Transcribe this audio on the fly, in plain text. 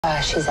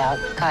She's out.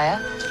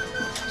 Kaya?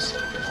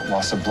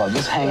 Loss of blood.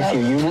 Let's hang a few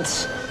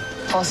units.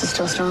 Pulse is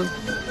still strong.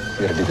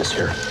 We gotta do this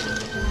here.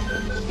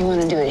 You want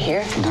to do it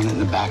here? I've done it in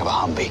the back of a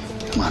Humvee.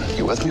 Come on,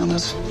 you with me on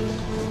this?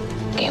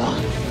 Game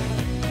on.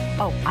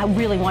 Oh, I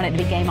really want it to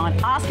be game on.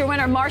 Oscar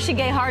winner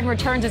Marcia Harden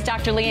returns as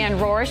Dr. Leanne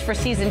Rohrs for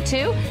season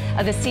 2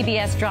 of the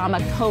CBS drama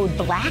Code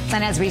Black.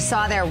 And as we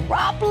saw there,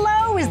 Rob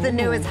Lowe is the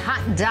newest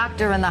hot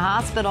doctor in the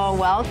hospital.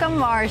 Welcome,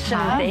 Marcia.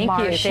 Thank you.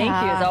 Marcia.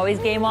 Thank you. It's always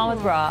game on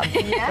with Rob.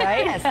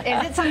 Yes. Right?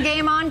 Is it some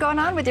game on going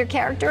on with your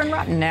character and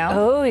Rob? No.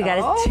 Oh, we got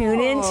to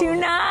tune in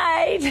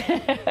tonight.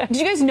 Did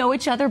you guys know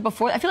each other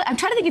before? I'm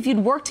trying to think if you'd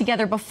worked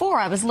together before.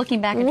 I was looking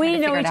back and we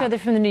trying to know each figure it other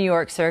out. from the New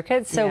York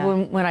circuit, so Yeah.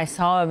 when I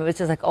saw him, it was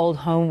just like old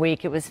home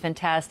week. It was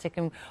fantastic,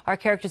 and our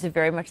characters are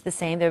very much the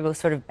same. They're both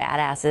sort of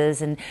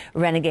badasses and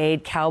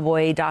renegade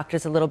cowboy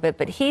doctors a little bit,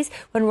 but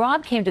when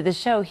Rob came to the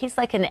show, he's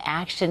like an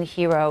action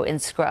hero in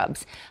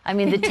Scrubs. I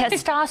mean, the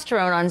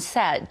testosterone on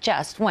set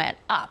just went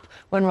up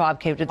when Rob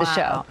came to the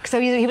show.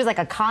 So he was like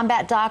a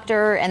combat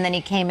doctor, and then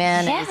he came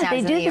in. Yeah, and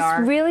he they do in the this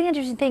ER. really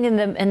interesting thing in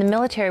the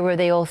military where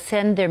they will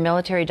send their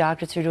military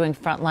doctors who are doing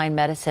frontline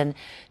medicine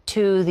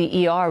to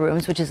the ER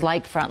rooms, which is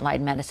like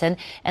frontline medicine,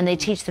 and they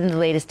teach them the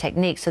latest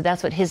techniques. So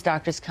that's what his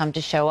doctors come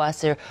to show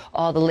us, are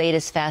all the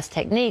latest fast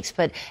techniques.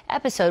 But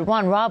episode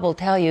 1, Rob will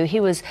tell you, he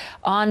was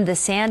on the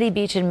sandy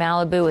beach in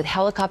Malibu with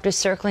helicopters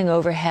circling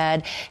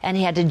overhead, and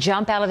he had to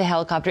jump out of the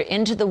helicopter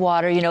into the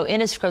water, you know,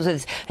 in his scrubs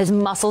with his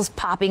muscles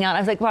popping out. I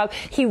was like, Rob,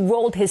 he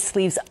rolled his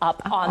sleeves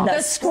up on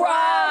the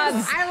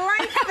scrubs. I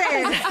like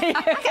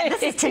this. Okay,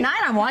 this is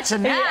tonight. I'm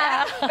watching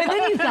that. But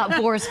then you've got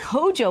Boris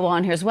Kojo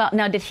on here as well.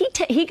 Now, did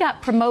he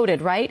got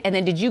promoted, right? And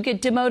then did you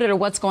get demoted, or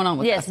what's going on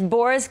with Yes, that?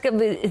 Boris,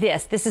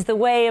 yes, this is the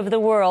way of the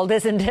world,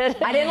 isn't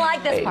it? I didn't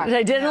like this part.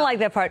 I didn't like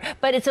that part.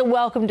 But it's a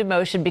welcome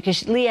demotion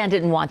because Leanne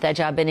didn't want that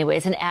job anyway.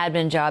 It's an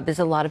admin job. There's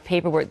a lot of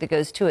paperwork that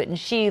goes to it. And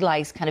she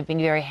likes kind of being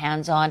very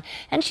hands-on.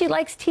 And she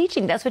likes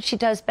teaching. That's what she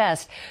does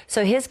best.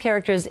 So his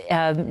character is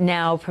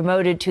now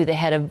promoted to the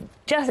head of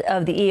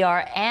the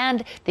ER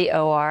and the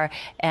OR.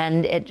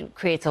 And it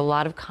creates a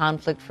lot of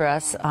conflict for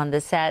us on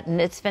the set.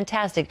 And it's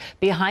fantastic.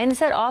 Behind the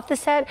set, off the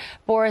set,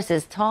 Boris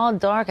is tall,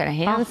 dark, and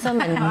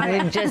handsome,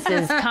 and just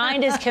as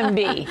kind as can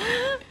be.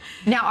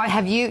 Now,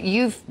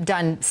 you've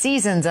done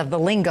seasons of the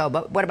lingo,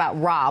 but what about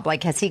Rob?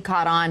 Like, has he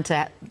caught on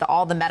to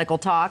all the medical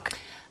talk?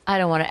 I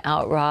don't want to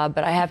out Rob,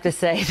 but I have to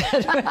say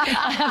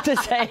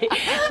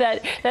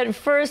that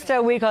first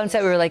week on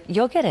set, we were like,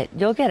 you'll get it,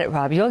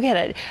 Rob, you'll get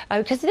it.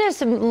 Because there's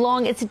some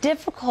it's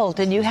difficult,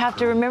 and you have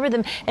to remember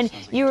them. And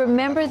you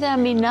remember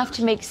them enough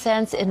to make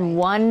sense in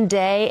one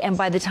day, and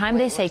by the time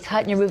they say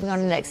cut and you're moving on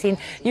to the next scene,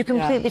 you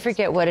completely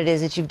forget what it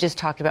is that you've just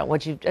talked about,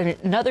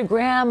 another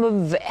gram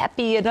of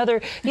epi, you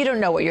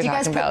don't know what you're talking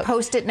about. Do you guys put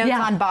Post-it notes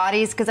on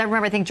bodies? Because I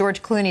remember, I think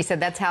George Clooney said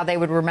that's how they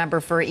would remember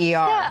for ER.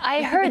 Yeah,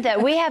 I heard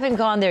that. We haven't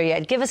gone there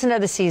yet. Give us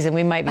another season,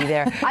 we might be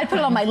there. I'd put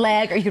it on my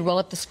leg, or you could roll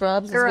up the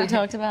scrubs, as we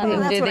talked about.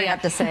 Well, that's what I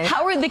have to say.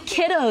 How are the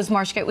kiddos,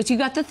 Marcia? You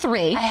got the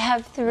 3. I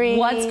have 3.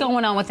 What's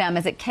going on with them?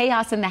 Is it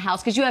chaos in the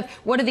house? Because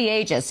what are the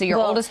ages? So your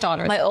oldest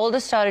daughter? My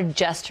oldest daughter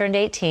just turned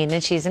 18,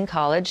 and she's in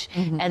college,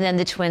 and then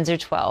the twins are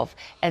 12.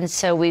 And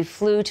so we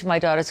flew to my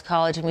daughter's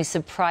college, and we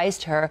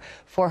surprised her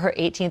for her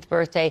 18th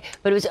birthday.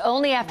 But it was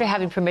only after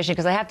having permission,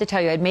 because I have to tell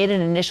you, I'd made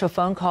an initial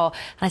phone call,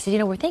 and I said,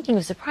 we're thinking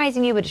of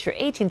surprising you, but it's your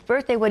 18th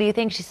birthday. What do you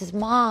think? She says,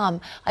 Mom,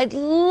 I'd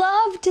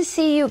love to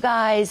see you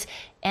guys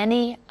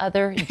any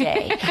other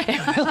day.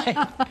 We're like,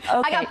 okay.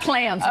 I got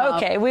plans, Mom.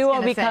 Okay, we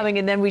won't be coming,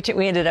 and then we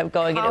ended up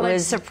going. College and it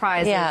was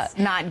surprises,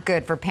 not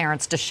good for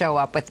parents to show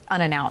up with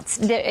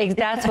unannounced.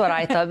 That's what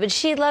I thought. But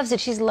she loves it.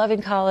 She's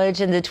loving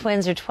college, and the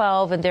twins are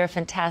 12, and they're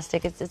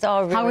fantastic. It's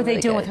all really, How are they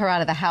really doing good. with her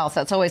out of the house?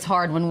 That's always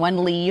hard when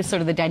one leaves,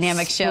 sort of the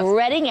dynamic shift.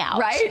 Spreading out.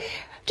 Right?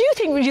 Do you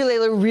think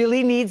Layla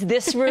really needs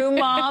this room,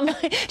 Mom? Do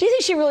you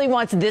think she really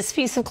wants this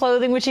piece of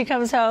clothing when she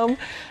comes home?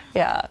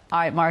 Yeah. All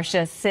right,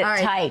 Marcia, sit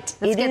tight.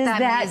 Let's It get is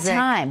that music.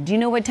 time. Do you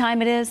know what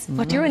time it is?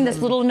 Well, you're in this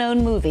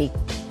little-known movie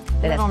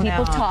that has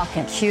people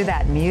talking. Cue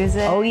that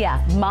music. Oh,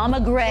 yeah. Mama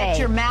Gray Get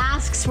your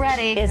masks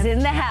ready. is in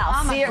the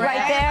house. Mama See it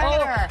right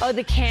Gray. there? Oh,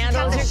 the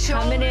candles are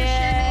coming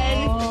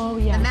in. Oh,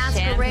 yeah. The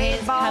masquerade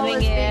Champagne's ball coming is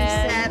being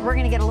in. set. We're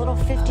going to get a little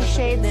 50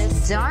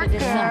 Shades darker.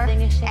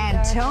 Something a shade And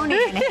darker. Tony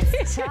and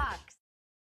his talk.